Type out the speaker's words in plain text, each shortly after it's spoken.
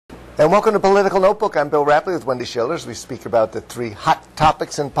And welcome to Political Notebook. I'm Bill Rapley with Wendy Schiller as we speak about the three hot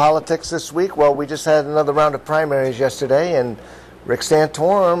topics in politics this week. Well, we just had another round of primaries yesterday, and Rick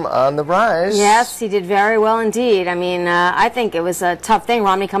Santorum on the rise. Yes, he did very well indeed. I mean, I think it was a tough thing.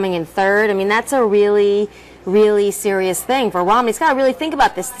 Romney coming in third. I mean, that's a really serious thing for Romney. He's got to really think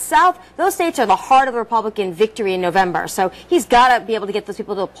about this. The South, those states are the heart of the Republican victory in November. So he's got to be able to get those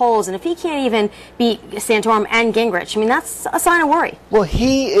people to the polls. And if he can't even beat Santorum and Gingrich, I mean, that's a sign of worry. Well,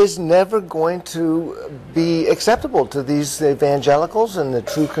 he is never going to be acceptable to these evangelicals and the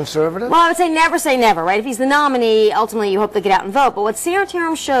true conservatives. Well, I would say never, right? If he's the nominee, ultimately you hope they get out and vote. But what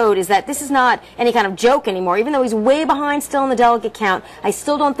Santorum showed is that this is not any kind of joke anymore. Even though he's way behind still in the delegate count, I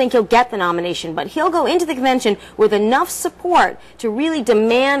still don't think he'll get the nomination. But he'll go into the convention with enough support to really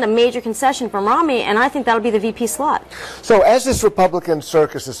demand a major concession from Romney, and I think that'll be the VP slot. So as this Republican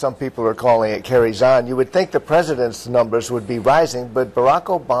circus, as some people are calling it, carries on, you would think the president's numbers would be rising, but Barack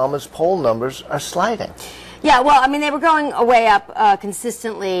Obama's poll numbers are sliding. Yeah, well, I mean, they were going way up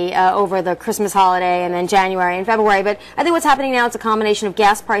consistently over the Christmas holiday and then January and February. But I think what's happening now is a combination of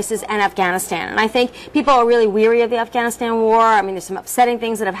gas prices and Afghanistan. And I think people are really weary of the Afghanistan war. I mean, there's some upsetting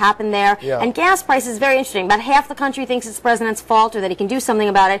things that have happened there. Yeah. And gas prices is very interesting. About half the country thinks it's the president's fault or that he can do something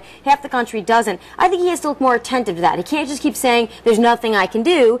about it. Half the country doesn't. I think he has to look more attentive to that. He can't just keep saying, there's nothing I can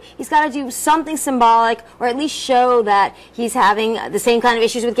do. He's got to do something symbolic or at least show that he's having the same kind of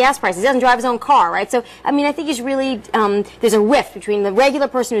issues with gas prices. He doesn't drive his own car, right? So, I mean, I think he's really, there's a rift between the regular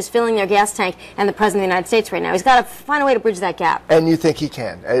person who's filling their gas tank and the President of the United States right now. He's got to find a way to bridge that gap. And you think he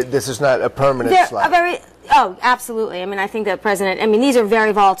can? This is not a permanent slide? Oh, absolutely. I mean, I think the president, I mean, these are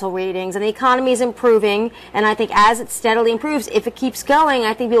very volatile readings, and the economy is improving, and I think as it steadily improves, if it keeps going,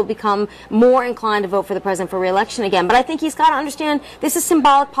 I think people become more inclined to vote for the president for re-election again. But I think he's got to understand this is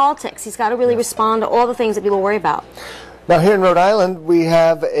symbolic politics. He's got to really respond to all the things that people worry about. Now, here in Rhode Island, we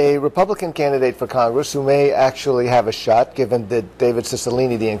have a Republican candidate for Congress who may actually have a shot, given that David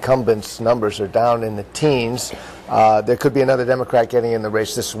Cicilline, the incumbent's numbers are down in the teens. There could be another Democrat getting in the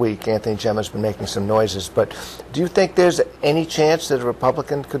race this week. Anthony Gemma's been making some noises. But do you think there's any chance that a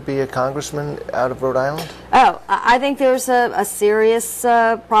Republican could be a congressman out of Rhode Island? Oh, I think there's a serious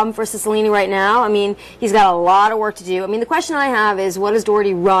problem for Cicilline right now. I mean, he's got a lot of work to do. I mean, the question I have is, what does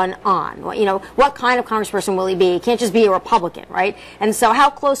Doherty run on? Well, you know, what kind of congressperson will he be? He can't just be a Republican, right? And so how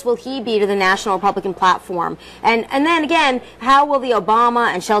close will he be to the national Republican platform? And then again, how will the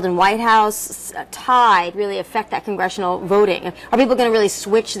Obama and Sheldon Whitehouse tide really affect that congressional voting? Are people going to really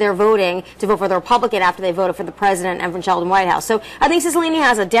switch their voting to vote for the Republican after they voted for the president and for Sheldon Whitehouse? So I think Cicilline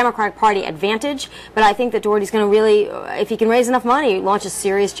has a Democratic Party advantage, but I think that Doherty's going to really, if he can raise enough money, launch a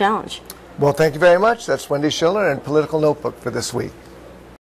serious challenge. Well, thank you very much. That's Wendy Schiller and Political Notebook for this week.